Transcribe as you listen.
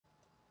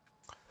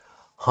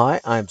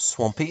Hi, I'm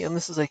Swampy, and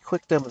this is a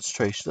quick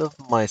demonstration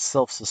of my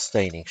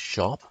self-sustaining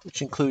shop,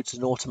 which includes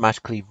an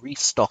automatically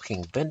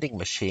restocking vending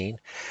machine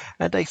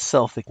and a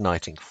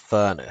self-igniting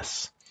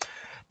furnace.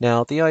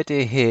 Now, the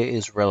idea here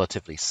is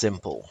relatively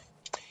simple.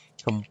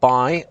 You can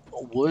buy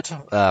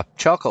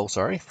charcoal,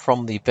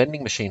 from the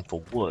vending machine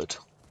for wood.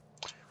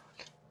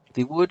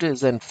 The wood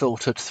is then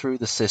filtered through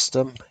the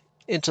system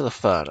into the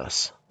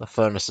furnace. The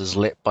furnace is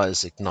lit by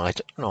this igniter,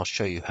 and I'll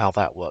show you how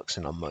that works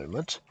in a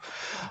moment.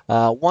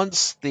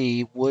 Once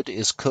the wood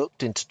is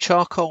cooked into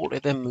charcoal,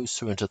 it then moves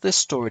through into this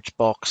storage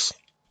box,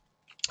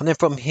 and then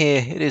from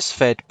here it is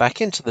fed back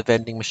into the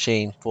vending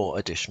machine for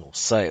additional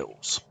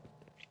sales.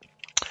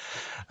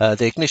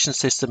 The ignition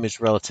system is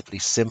relatively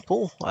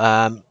simple.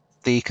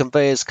 The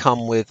conveyors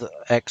come with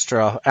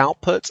extra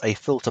outputs, a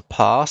filter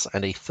pass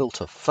and a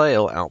filter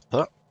fail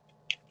output.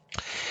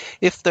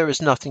 If there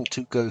is nothing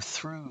to go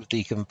through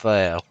the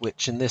conveyor,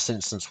 which in this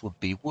instance would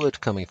be wood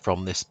coming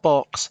from this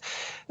box,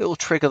 it will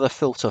trigger the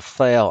filter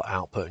fail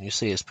output, and you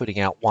see it's putting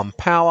out 1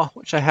 power,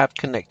 which I have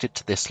connected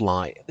to this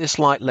light. This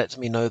light lets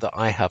me know that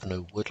I have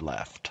no wood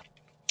left.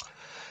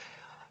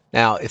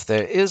 Now, if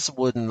there is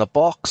wood in the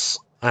box,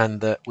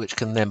 which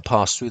can then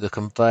pass through the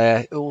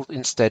conveyor, it will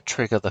instead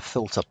trigger the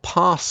filter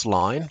pass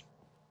line,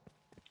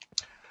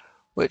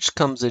 which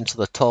comes into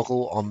the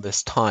toggle on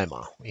this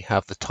timer. We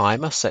have the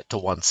timer set to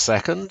 1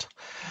 second,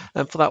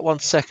 and for that 1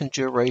 second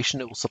duration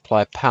it will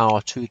supply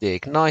power to the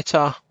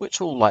igniter, which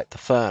will light the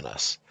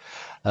furnace.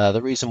 The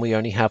reason we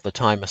only have the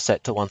timer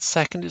set to 1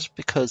 second is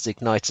because the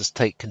igniters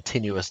take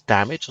continuous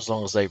damage as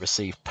long as they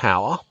receive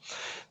power.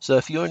 So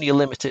if you only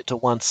limit it to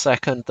 1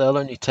 second, they'll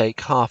only take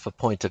half a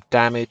point of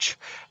damage,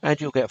 and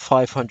you'll get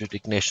 500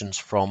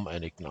 ignitions from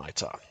an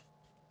igniter.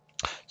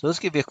 So let's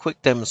give you a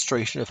quick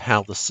demonstration of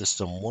how the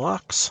system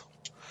works.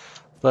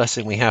 First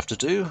thing we have to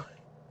do,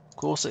 of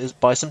course, is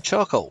buy some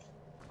charcoal.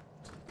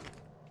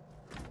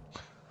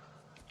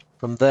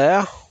 From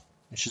there,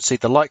 you should see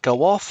the light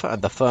go off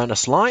and the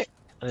furnace light.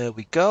 There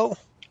we go.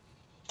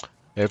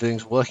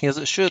 Everything's working as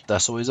it should.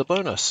 That's always a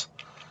bonus.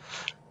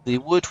 The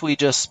wood we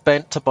just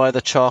spent to buy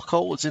the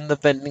charcoal was in the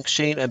vending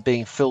machine and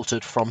being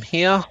filtered from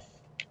here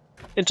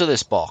into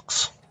this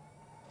box.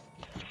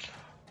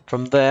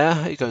 From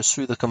there, it goes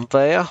through the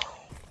conveyor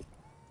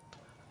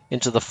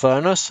into the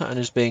furnace and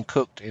is being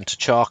cooked into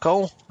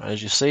charcoal.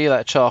 As you see,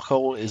 that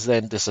charcoal is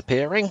then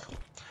disappearing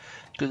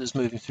because it's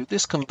moving through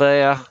this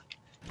conveyor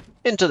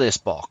into this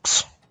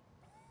box.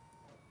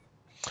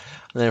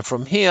 And then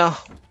from here,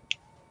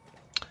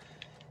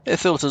 it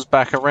filters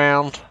back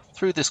around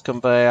through this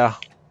conveyor,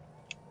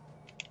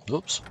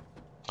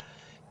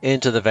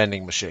 into the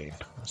vending machine.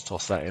 Let's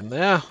toss that in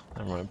there,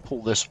 and we're going to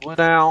pull this wood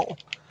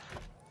out,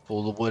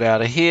 pull the wood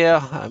out of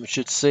here, and we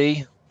should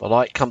see the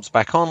light comes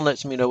back on,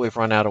 lets me know we've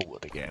run out of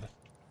wood again.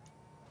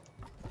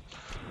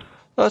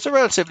 So it's a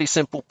relatively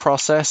simple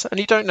process, and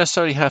you don't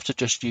necessarily have to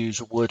just use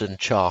wood and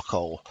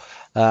charcoal.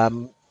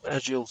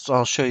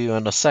 I'll show you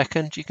in a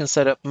second, you can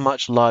set up a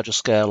much larger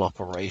scale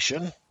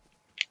operation.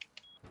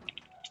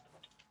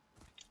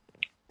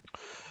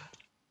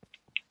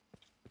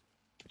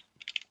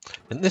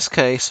 In this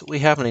case, we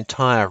have an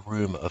entire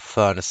room of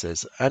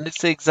furnaces, and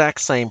it's the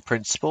exact same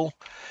principle,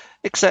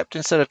 except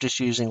instead of just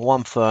using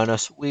one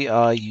furnace, we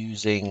are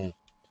using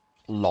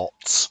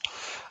lots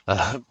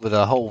with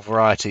a whole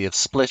variety of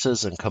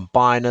splitters and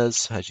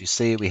combiners. As you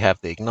see, we have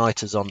the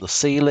igniters on the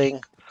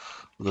ceiling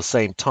with the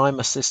same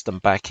timer system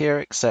back here,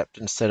 except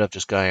instead of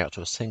just going out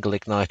to a single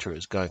igniter,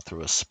 it's going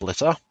through a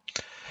splitter.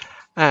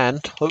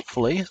 And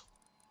hopefully,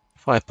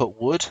 if I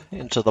put wood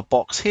into the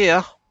box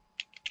here,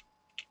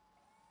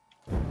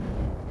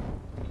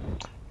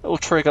 it will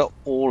trigger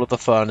all of the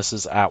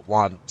furnaces at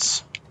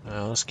once.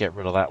 Now let's get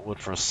rid of that wood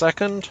for a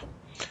second.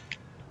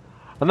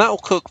 And that will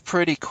cook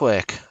pretty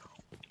quick.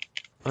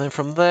 And then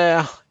from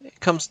there, it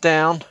comes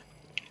down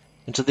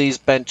into these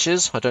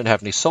benches. I don't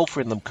have any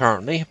sulfur in them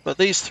currently, but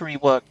these 3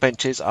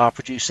 workbenches are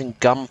producing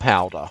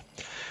gunpowder,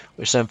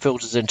 which then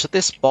filters into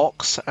this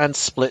box and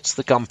splits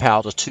the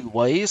gunpowder 2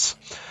 ways.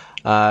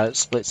 It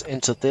splits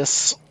into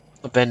this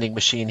vending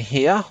machine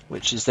here,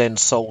 which is then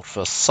sold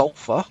for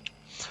sulfur.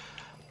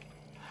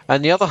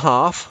 And the other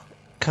half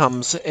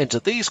comes into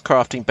these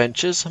crafting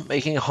benches,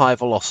 making high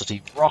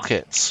velocity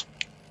rockets,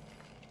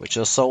 which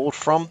are sold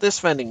from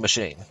this vending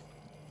machine.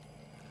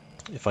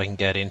 If I can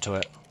get into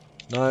it.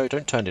 No,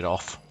 don't turn it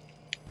off.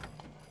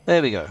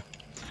 There we go.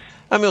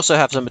 And we also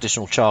have some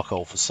additional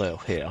charcoal for sale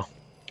here.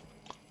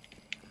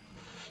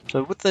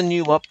 So with the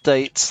new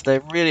updates,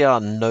 there really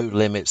are no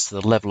limits to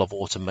the level of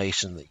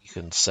automation that you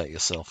can set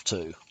yourself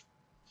to.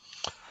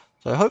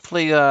 So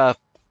hopefully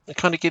it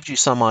kind of gives you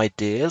some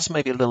ideas,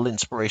 maybe a little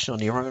inspiration on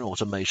your own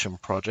automation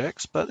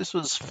projects, but this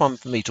was fun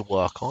for me to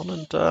work on,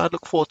 and I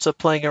look forward to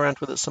playing around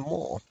with it some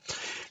more.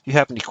 If you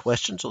have any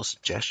questions or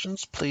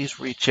suggestions, please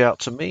reach out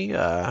to me.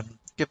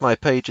 Give my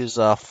pages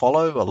a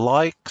follow, a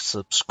like,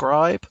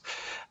 subscribe,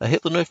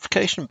 hit the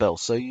notification bell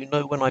so you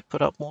know when I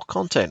put up more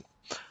content.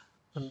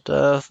 And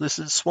this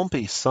is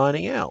Swampy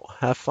signing out.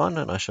 Have fun,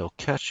 and I shall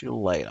catch you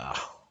later.